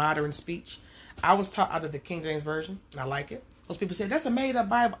more like modern speech. I was taught out of the King James Version, and I like it. Most people say, that's a made-up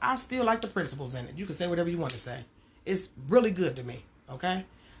Bible. I still like the principles in it. You can say whatever you want to say. It's really good to me, okay?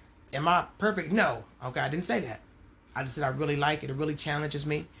 Am I perfect? No. Okay, I didn't say that. I just said I really like it. It really challenges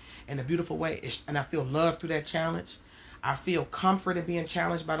me in a beautiful way, and I feel love through that challenge. I feel comfort in being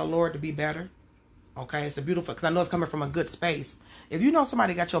challenged by the Lord to be better. Okay, it's a beautiful, because I know it's coming from a good space. If you know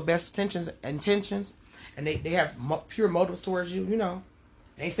somebody got your best intentions, and they have pure motives towards you,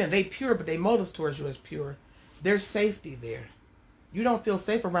 they ain't saying they pure, but they motives towards you is pure. There's safety there. You don't feel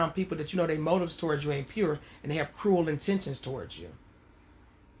safe around people that their motives towards you ain't pure, and they have cruel intentions towards you.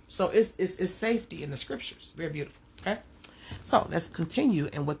 So it's safety in the scriptures. Very beautiful. Okay, so let's continue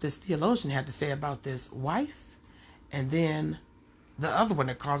in what this theologian had to say about this wife, and then the other one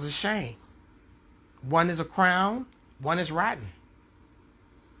that causes shame. One is a crown, one is rotten.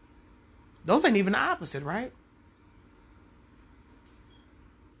 Those ain't even the opposite, right?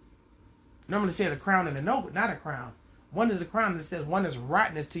 Normally say a crown and a noble, not a crown. One is a crown that says one is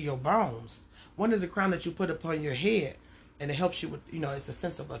rottenness to your bones. One is a crown that you put upon your head, and it helps you with, it's a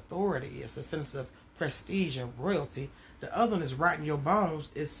sense of authority. It's a sense of prestige and royalty. The other one is rotten your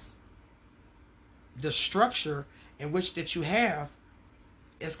bones. It's the structure in which that you have.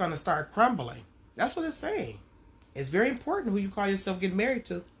 It's going to start crumbling. That's what it's saying. It's very important who you call yourself getting married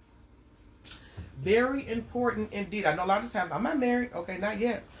to. Very important indeed. I know a lot of times, I'm not married. Okay, not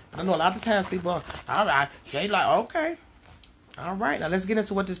yet. I know a lot of times people, all right, they like, okay. All right, now let's get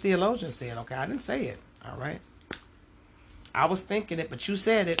into what this theologian said. Okay, I didn't say it. All right. I was thinking it, but you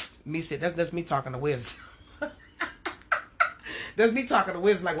said it. Me said, that's me talking to wisdom. That's me talking to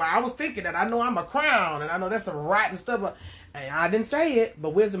wisdom. Like, well, I was thinking that. I know I'm a crown, and I know that's some rotten stuff. But, and I didn't say it, but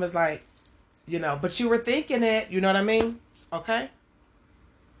wisdom is like, but you were thinking it. You know what I mean? Okay?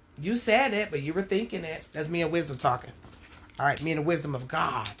 You said it, but you were thinking it. That's me and wisdom talking. All right, me and the wisdom of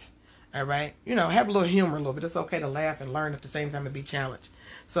God. All right? Have a little humor a little bit. It's okay to laugh and learn at the same time and be challenged.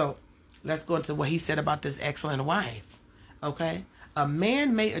 So, let's go into what he said about this excellent wife. Okay? A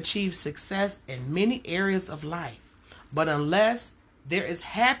man may achieve success in many areas of life, but unless there is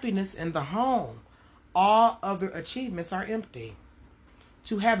happiness in the home, all other achievements are empty.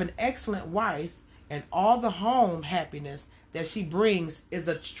 To have an excellent wife and all the home happiness that she brings is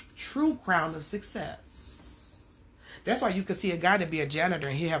a true crown of success. That's why you can see a guy that be a janitor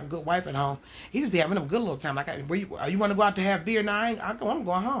and he have a good wife at home. He just be having a good little time. Like, you want to go out to have beer? Now I'm going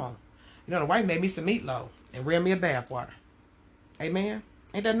home. The wife made me some meatloaf and ran me a bath water. Amen.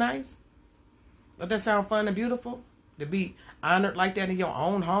 Ain't that nice? Don't that sound fun and beautiful? To be honored like that in your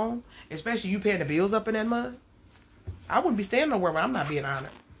own home, especially you paying the bills up in that mud. I wouldn't be staying nowhere when I'm not being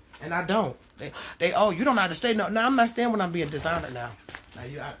honored, and I don't. You don't know how to stay. No, I'm not staying when I'm being dishonored now.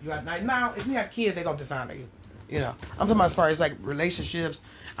 Now, if you have kids, they gonna dishonor you. I'm talking about as far as like relationships.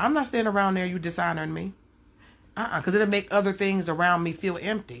 I'm not staying around there. You dishonoring me, because it'll make other things around me feel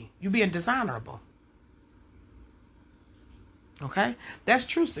empty. You being dishonorable. Okay, that's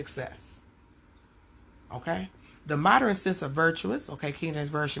true success. Okay. The modern sense of virtuous, okay, King James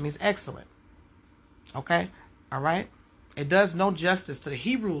Version means excellent. Okay? All right? It does no justice to the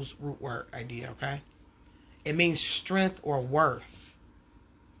Hebrew's root word idea, okay? It means strength or worth.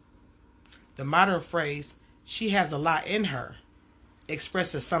 The modern phrase, she has a lot in her,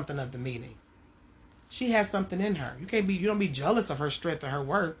 expresses something of the meaning. She has something in her. You don't be jealous of her strength or her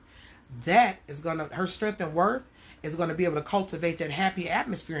worth. Her strength and worth is going to be able to cultivate that happy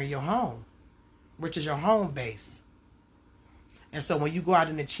atmosphere in your home, which is your home base. And so when you go out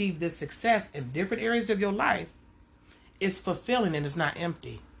and achieve this success in different areas of your life, it's fulfilling and it's not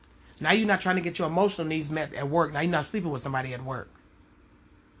empty. Now you're not trying to get your emotional needs met at work. Now you're not sleeping with somebody at work.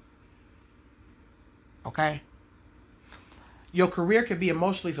 Okay? Your career can be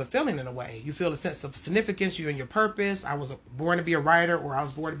emotionally fulfilling in a way. You feel a sense of significance. You're in your purpose. I was born to be a writer, or I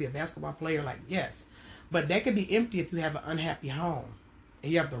was born to be a basketball player. Like, yes. But that can be empty if you have an unhappy home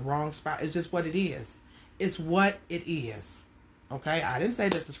and you have the wrong spot. It's just what it is. It's what it is. Okay? I didn't say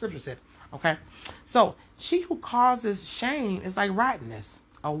that. The scripture said. Okay? So, she who causes shame is like rottenness.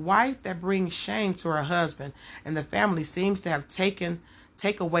 A wife that brings shame to her husband and the family seems to have take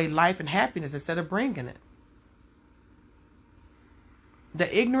away life and happiness instead of bringing it.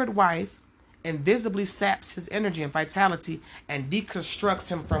 The ignorant wife invisibly saps his energy and vitality and deconstructs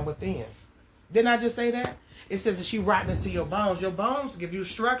him from within. Didn't I just say that? It says that she rottenness to your bones. Your bones give you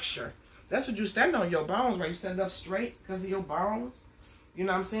structure. That's what you stand on, your bones, right? You stand up straight because of your bones. You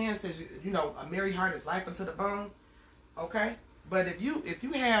know what I'm saying? It says, a merry heart is life unto the bones. Okay? But if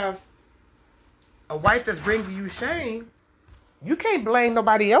you have a wife that's bringing you shame, you can't blame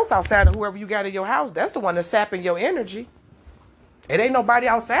nobody else outside of whoever you got in your house. That's the one that's sapping your energy. It ain't nobody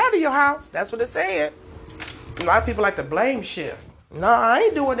outside of your house. That's what it said. A lot of people like to blame shift. No, I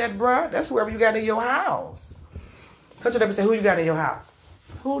ain't doing that, bruh. That's whoever you got in your house. Touch it up and say, who you got in your house?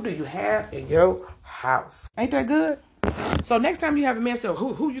 Who do you have in your house? Ain't that good? So next time you have a man say,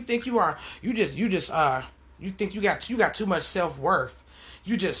 who you think you are? You think you got too much self-worth.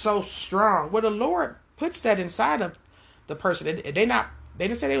 You just so strong. Well, the Lord puts that inside of the person. They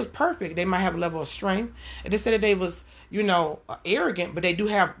didn't say they was perfect. They might have a level of strength. And they said that they was, arrogant, but they do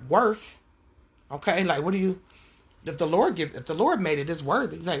have worth. Okay, like if the Lord made it, it's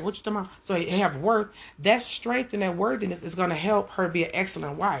worthy. Like, what you talking about? So they have worth. That strength and that worthiness is going to help her be an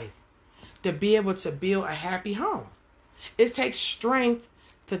excellent wife, to be able to build a happy home. It takes strength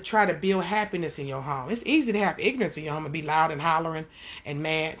to try to build happiness in your home. It's easy to have ignorance in your home and be loud and hollering and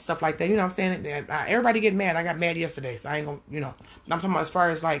mad, stuff like that. You know what I'm saying? Everybody get mad. I got mad yesterday, so I ain't gonna, I'm talking about as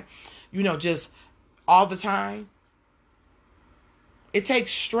far as like, just all the time. It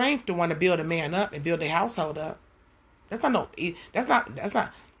takes strength to want to build a man up and build a household up. That's not no.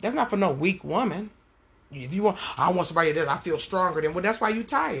 That's not for no weak woman. If you want, I want somebody that I feel stronger than. Well, that's why you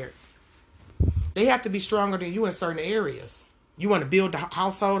tired. They have to be stronger than you in certain areas. You want to build the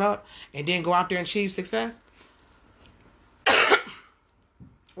household up and then go out there and achieve success?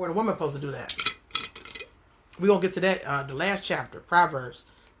 Or the woman supposed to do that? We're going to get to that, the last chapter, Proverbs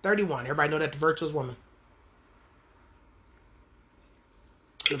 31. Everybody know that the virtuous woman.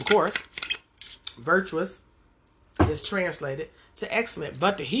 Of course, virtuous is translated to excellent.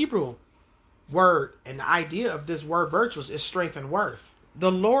 But the Hebrew word and the idea of this word virtuous is strength and worth.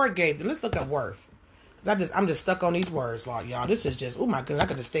 The Lord gave them. Let's look at worth. I'm just stuck on these words, Lord, y'all. This is just, oh my goodness, I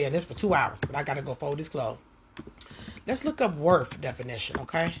could just stay in this for 2 hours, but I got to go fold this clothes. Let's look up worth definition,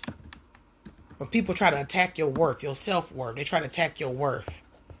 okay? When people try to attack your worth, your self-worth, they try to attack your worth.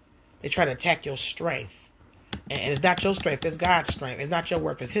 They try to attack your strength. And it's not your strength, it's God's strength. It's not your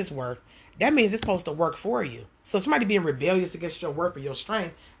worth, it's his worth. That means it's supposed to work for you. So somebody being rebellious against your worth or your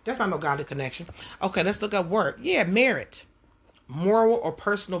strength, that's not no godly connection. Okay, let's look up worth. Yeah, merit. Moral or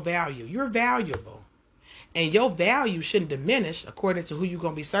personal value. You're valuable. And your value shouldn't diminish according to who you're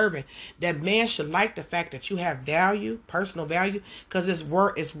going to be serving. That man should like the fact that you have value, personal value, because it's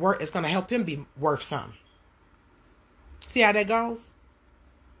going to help him be worth something. See how that goes?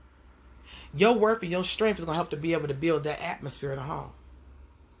 Your worth and your strength is going to help to be able to build that atmosphere in the home.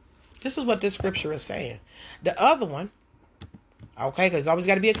 This is what this scripture is saying. The other one, okay, because it's always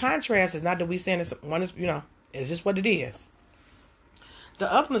got to be a contrast. It's not that we saying this one is, it's just what it is.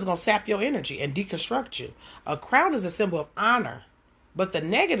 The other one is going to sap your energy and deconstruct you. A crown is a symbol of honor. But the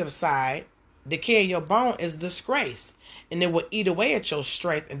negative side, decay your bone, is disgrace. And it will eat away at your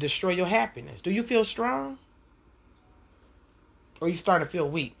strength and destroy your happiness. Do you feel strong? Or are you starting to feel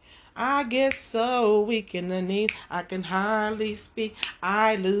weak? I get so weak in the knees, I can hardly speak.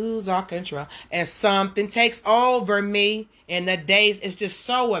 I lose all control. And something takes over me. And the days, it's just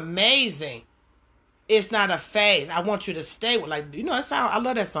so amazing. It's not a phase. I want you to stay with, that song. I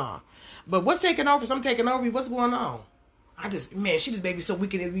love that song. But what's taking over? Something taking over you. What's going on? She just made me so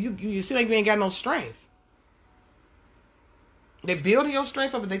weak. You feel like you ain't got no strength. They're building your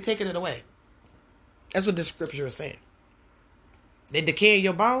strength up, but they taking it away. That's what this scripture is saying. They decaying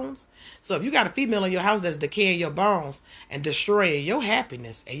your bones. So if you got a female in your house that's decaying your bones and destroying your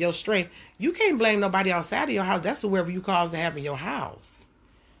happiness and your strength, you can't blame nobody outside of your house. That's whoever you cause to have in your house.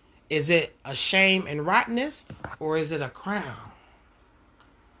 Is it a shame and rottenness, or is it a crown?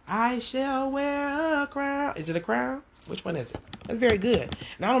 I shall wear a crown. Is it a crown? Which one is it? That's very good.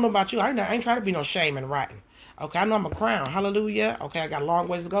 And I don't know about you. I ain't trying to be no shame and rotten. Okay, I know I'm a crown. Hallelujah. Okay, I got a long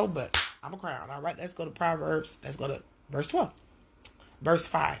ways to go, but I'm a crown. All right, let's go to Proverbs. Let's go to verse 12. Verse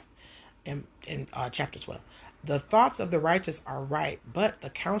 5 in chapter 12. The thoughts of the righteous are right, but the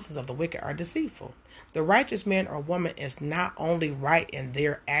counsels of the wicked are deceitful. The righteous man or woman is not only right in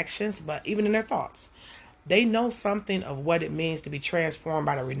their actions, but even in their thoughts. They know something of what it means to be transformed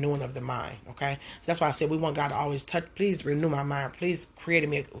by the renewing of the mind. Okay, so that's why I said we want God to always touch. Please renew my mind. Please create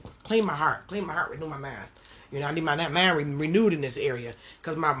me, clean my heart, renew my mind. I need my mind renewed in this area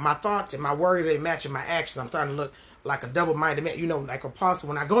because my thoughts and my worries ain't matching my actions. I'm starting to look like a double-minded man. Like apostle.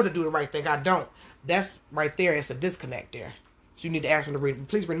 When I go to do the right thing, I don't. That's right there. It's a disconnect there. So you need to ask him to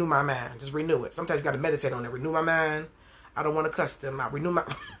please renew my mind. Just renew it. Sometimes you got to meditate on it. Renew my mind. I don't want to cuss them out. Renew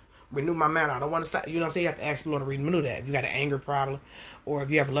my mind. I don't want to stop. You know what I'm saying? You have to ask the Lord to renew that. If you got an anger problem or if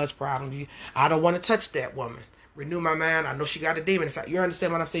you have a lust problem, I don't want to touch that woman. Renew my mind. I know she got a demon inside. You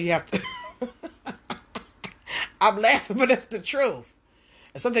understand what I'm saying? You have to. I'm laughing, but that's the truth.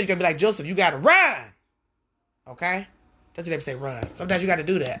 And sometimes you got to be like Joseph. You got to run. Okay? That's what they say, run. Sometimes you got to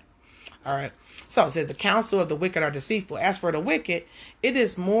do that. All right. So it says the counsel of the wicked are deceitful. As for the wicked, it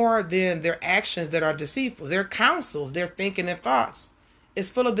is more than their actions that are deceitful. Their counsels, their thinking and thoughts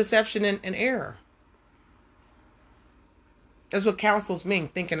is full of deception and error. That's what counsels mean,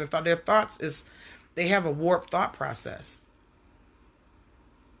 thinking and thought. Their thoughts is, they have a warped thought process.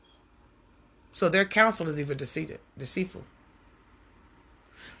 So their counsel is even deceitful.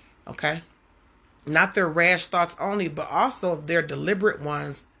 Okay? Not their rash thoughts only, but also their deliberate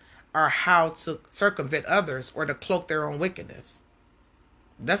ones are how to circumvent others or to cloak their own wickedness.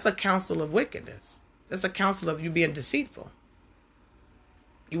 That's a counsel of wickedness. That's a counsel of you being deceitful.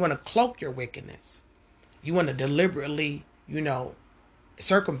 You want to cloak your wickedness. You want to deliberately,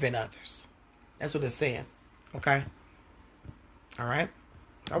 circumvent others. That's what it's saying. Okay? All right?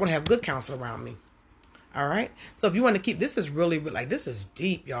 I want to have good counsel around me. All right? So if you want to keep, this is really, this is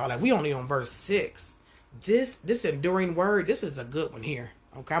deep, y'all. We only on verse 6. This enduring word, this is a good one here.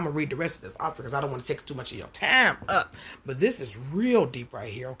 Okay, I'm going to read the rest of this off because I don't want to take too much of your time up. But this is real deep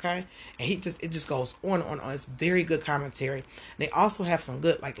right here, okay? And it just goes on and on and on. It's very good commentary. And they also have some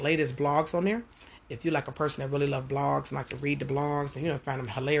good, like, latest blogs on there. If you're like a person that really love blogs and like to read the blogs and, you know, find them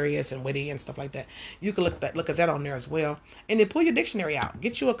hilarious and witty and stuff like that, you can look at that on there as well. And then pull your dictionary out.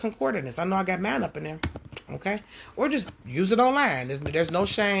 Get you a concordance. I know I got mine up in there. Okay? Or just use it online. There's no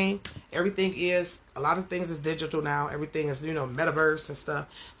shame. Everything is, a lot of things is digital now. Everything is, you know, metaverse and stuff.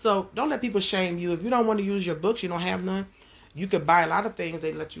 So don't let people shame you. If you don't want to use your books, you don't have none, you could buy a lot of things.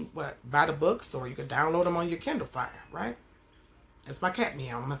 They let you, buy the books, or you could download them on your Kindle Fire, right? That's my cat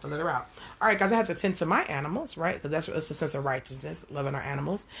meow. I'm going to have to let her out. All right, guys, I have to tend to my animals, right? Because it's a sense of righteousness, loving our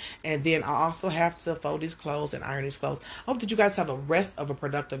animals. And then I also have to fold these clothes and iron these clothes. I hope that you guys have a rest of a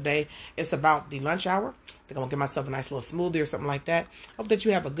productive day. It's about the lunch hour. I think I'm going to get myself a nice little smoothie or something like that. I hope that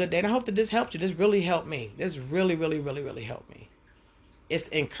you have a good day. And I hope that this helped you. This really helped me. This really, really, really, really helped me. It's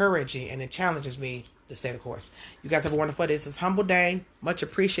encouraging and it challenges me to stay the course. You guys have a wonderful day. This is Humble Day. Much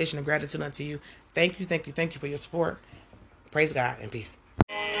appreciation and gratitude unto you. Thank you, thank you, thank you for your support. Praise God and peace.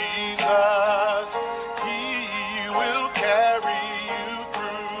 Jesus, He will carry you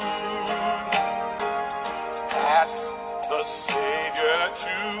through. Ask the Savior to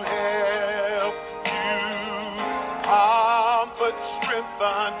help you comfort,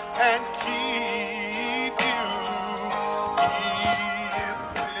 strengthen, and keep